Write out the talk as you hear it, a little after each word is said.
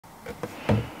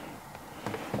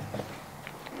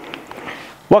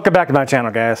Welcome back to my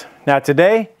channel, guys. Now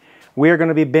today we are going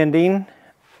to be bending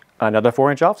another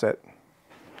 4-inch offset.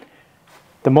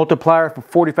 The multiplier for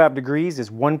 45 degrees is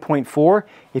 1.4.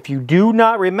 If you do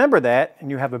not remember that and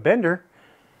you have a bender,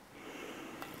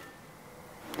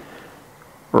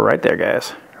 we're right there,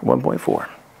 guys,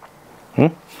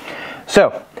 1.4.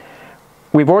 So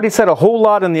we've already said a whole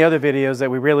lot in the other videos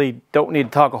that we really don't need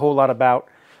to talk a whole lot about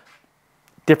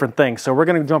different things. So we're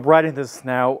going to jump right into this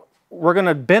now. We're going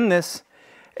to bend this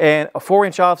and a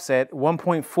 4-inch offset,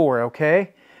 1.4,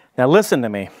 okay? Now listen to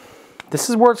me. This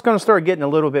is where it's going to start getting a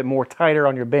little bit more tighter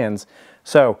on your bends.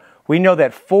 So we know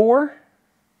that 4,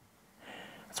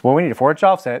 that's what we need, a 4-inch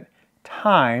offset,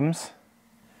 times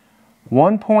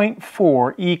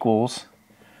 1.4 equals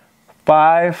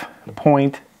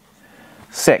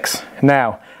 5.6.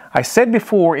 Now, I said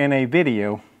before in a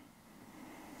video,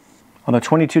 on the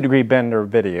 22-degree bender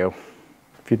video,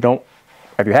 if you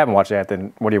haven't watched that,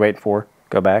 then what are you waiting for?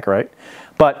 Go back, right?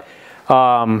 But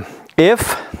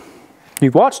if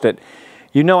you've watched it,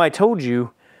 you know I told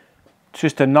you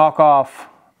just to knock off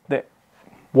the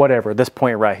this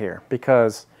point right here,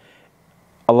 because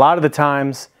a lot of the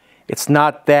times it's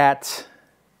not that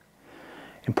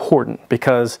important,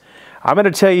 because I'm going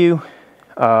to tell you,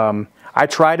 I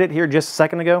tried it here just a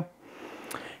second ago.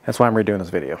 That's why I'm redoing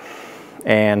this video.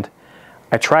 And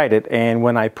I tried it, and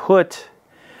when I put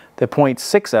the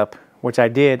 0.6 up, which I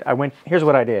did, here's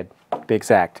what I did, to be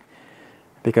exact,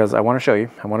 because I want to show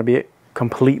you. I want to be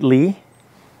completely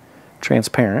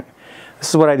transparent. This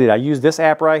is what I did. I used this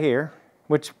app right here,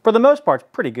 which for the most part is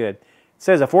pretty good. It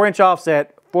says a 4-inch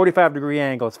offset, 45-degree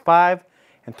angle. It's 5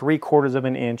 3/4 of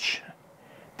an inch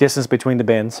distance between the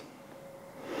bends.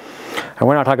 And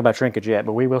we're not talking about shrinkage yet,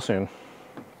 but we will soon.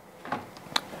 And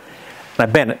I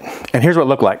bent it, and here's what it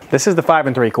looked like. This is the 5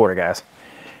 3/4, guys.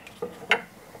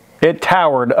 It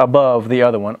towered above the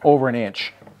other one over an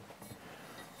inch.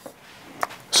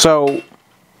 So,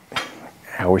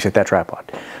 I always hit that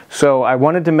tripod. So I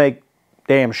wanted to make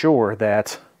damn sure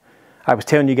that I was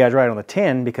telling you guys right on the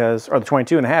 10 because, or the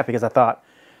 22.5, because I thought,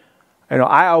 you know,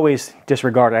 I always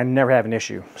disregard it. I never have an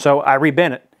issue. So I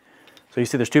rebent it. So you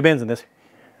see there's 2 bends in this.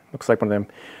 Looks like one of them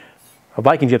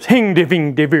Viking ships. Hing de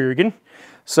ving de virgen.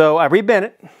 So I rebent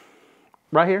it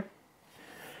right here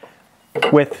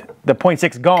with the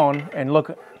 0.6 gone, and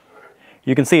look,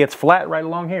 you can see it's flat right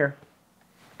along here,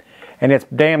 and it's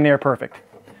damn near perfect.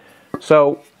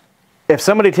 So if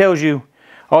somebody tells you,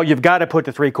 oh, you've got to put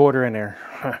the 3/4 in there,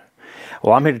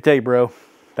 well, I'm here to tell you, bro,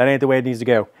 that ain't the way it needs to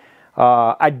go.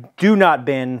 I do not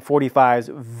bend 45s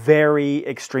very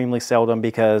extremely seldom,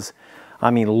 because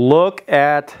I mean, look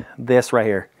at this right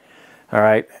here. All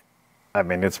right, I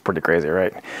mean, it's pretty crazy,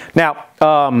 right? Now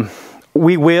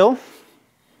we will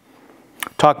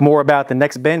talk more about the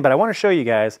next bend, but I want to show you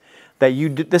guys that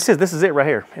this is it right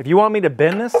here. If you want me to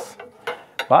bend this,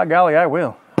 by golly, I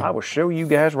will. I will show you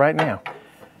guys right now.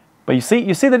 But you see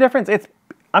the difference? It's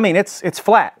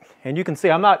flat, and you can see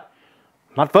I'm not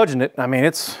fudging it. I mean,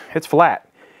 it's flat,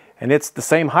 and it's the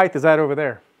same height as that over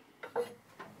there.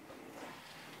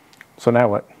 So now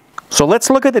what? So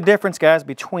let's look at the difference, guys,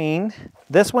 between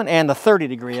this one and the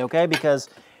 30-degree, okay? Because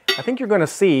I think you're going to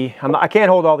see, I can't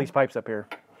hold all these pipes up here,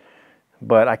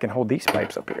 but I can hold these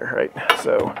pipes up here, right?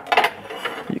 So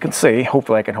you can see,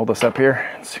 hopefully I can hold this up here.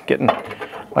 It's getting,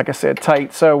 like I said,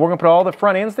 tight. So we're going to put all the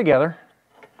front ends together.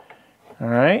 All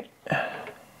right.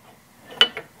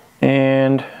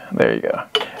 And there you go.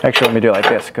 Actually, let me do it like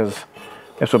this, because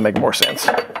this would make more sense.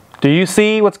 Do you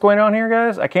see what's going on here,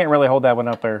 guys? I can't really hold that one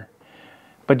up there.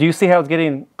 But do you see how it's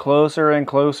getting closer and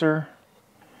closer?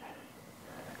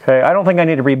 Okay, I don't think I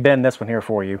need to rebend this one here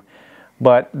for you.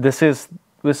 But this is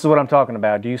what I'm talking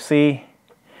about. Do you see?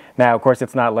 Now, of course,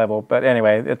 it's not level, but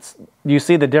anyway, do you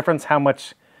see the difference, how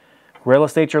much real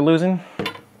estate you're losing?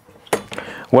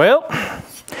 Well,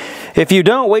 if you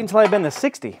don't, wait until I bend the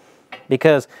 60,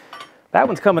 because that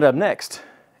one's coming up next,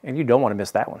 and you don't want to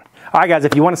miss that one. All right, guys,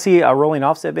 if you want to see a rolling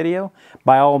offset video,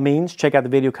 by all means, check out the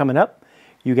video coming up.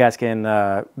 You guys can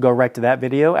go right to that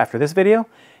video after this video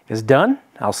is done.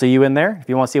 I'll see you in there. If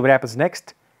you want to see what happens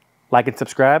next, like and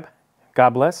subscribe.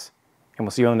 God bless. And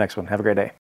we'll see you on the next one. Have a great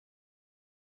day.